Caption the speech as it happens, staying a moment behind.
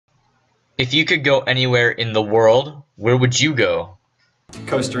If you could go anywhere in the world, where would you go?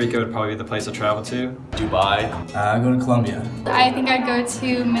 Costa Rica would probably be the place to travel to. Dubai. Go to Colombia. I think I'd go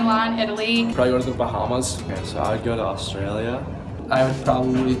to Milan, Italy. Probably go to the Bahamas. Okay, so I'd go to Australia. I would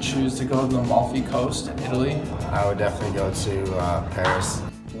probably choose to go to the Amalfi Coast, Italy. I would definitely go to Paris.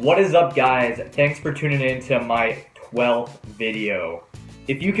 What is up, guys? Thanks for tuning in to my 12th video.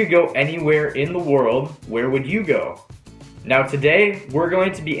 If you could go anywhere in the world, where would you go? Now today, we're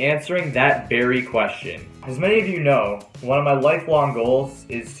going to be answering that very question. As many of you know, one of my lifelong goals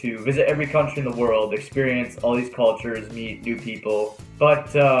is to visit every country in the world, experience all these cultures, meet new people. But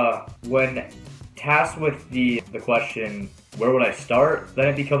when tasked with the question, where would I start? Then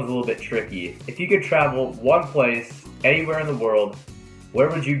it becomes a little bit tricky. If you could travel one place, anywhere in the world, where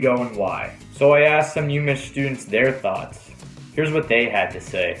would you go and why? So I asked some UMich students their thoughts. Here's what they had to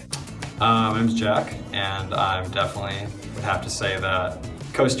say. My name's Jack, and I definitely would have to say that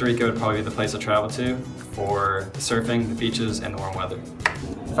Costa Rica would probably be the place to travel to for the surfing, the beaches, and the warm weather.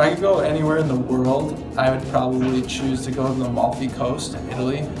 If I could go anywhere in the world, I would probably choose to go to the Amalfi Coast,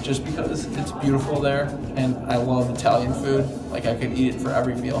 Italy, just because it's beautiful there and I love Italian food. Like, I could eat it for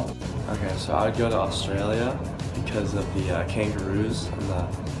every meal. Okay, so I'd go to Australia because of the kangaroos and the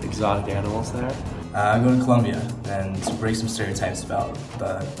exotic animals there. I'd go to Colombia and to break some stereotypes about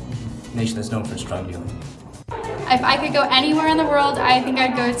the nation that's known for its drug dealing. If I could go anywhere in the world, I think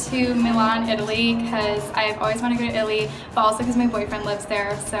I'd go to Milan, Italy, because I've always wanted to go to Italy, but also because my boyfriend lives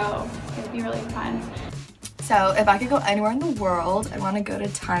there, so it would be really fun. So if I could go anywhere in the world, I'd want to go to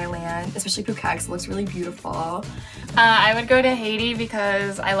Thailand, especially Phuket, because it looks really beautiful. I would go to Haiti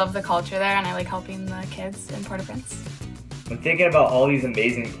because I love the culture there and I like helping the kids in Port-au-Prince. When thinking about all these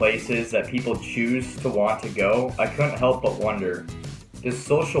amazing places that people choose to want to go, I couldn't help but wonder, does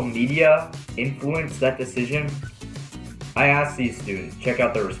social media influence that decision? I asked these students, check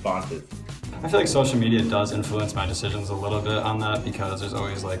out their responses. I feel like social media does influence my decisions a little bit on that because there's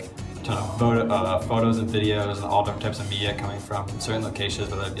always like a ton of photos and videos and all different types of media coming from certain locations,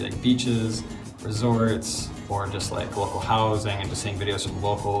 whether it be like beaches, resorts, or just like local housing and just seeing videos from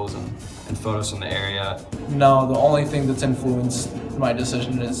locals and photos from the area. No, the only thing that's influenced my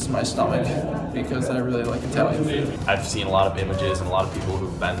decision is my stomach, because I really like Italian food. I've seen a lot of images and a lot of people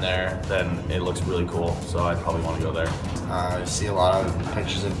who've been there, then it looks really cool, so I'd probably want to go there. I see a lot of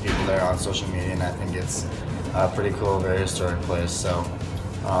pictures of people there on social media, and I think it's a pretty cool, very historic place, so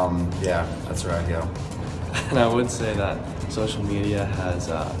yeah, that's where I'd go. And I would say that social media has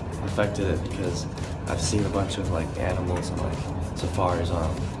affected it because I've seen a bunch of like animals and like safaris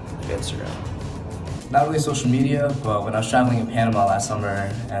on Instagram. Not really social media, but when I was traveling in Panama last summer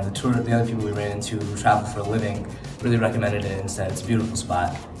and the other people we ran into who travel for a living really recommended it and said it's a beautiful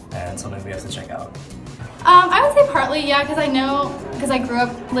spot and something we have to check out. I would say partly, yeah, because I grew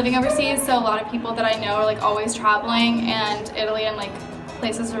up living overseas, so a lot of people that I know are like always traveling, and Italy and like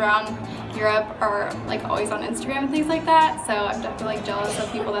places around Europe are like always on Instagram and things like that, so I'm definitely like jealous of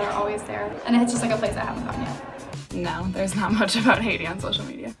people that are always there, and it's just like a place I haven't gone yet. No, there's not much about Haiti on social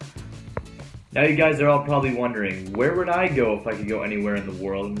media. Now you guys are all probably wondering, where would I go if I could go anywhere in the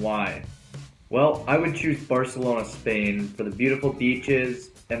world and why? Well, I would choose Barcelona, Spain for the beautiful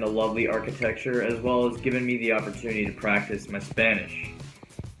beaches and the lovely architecture, as well as giving me the opportunity to practice my Spanish.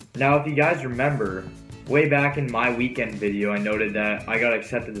 Now if you guys remember, way back in my weekend video I noted that I got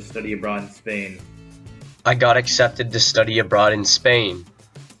accepted to study abroad in Spain. I got accepted to study abroad in Spain.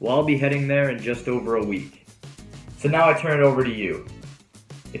 Well, I'll be heading there in just over a week. So now I turn it over to you.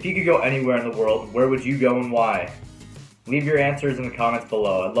 If you could go anywhere in the world, where would you go and why? Leave your answers in the comments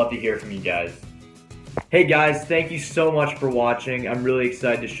below. I'd love to hear from you guys. Hey guys, thank you so much for watching. I'm really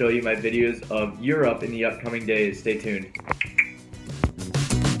excited to show you my videos of Europe in the upcoming days. Stay tuned.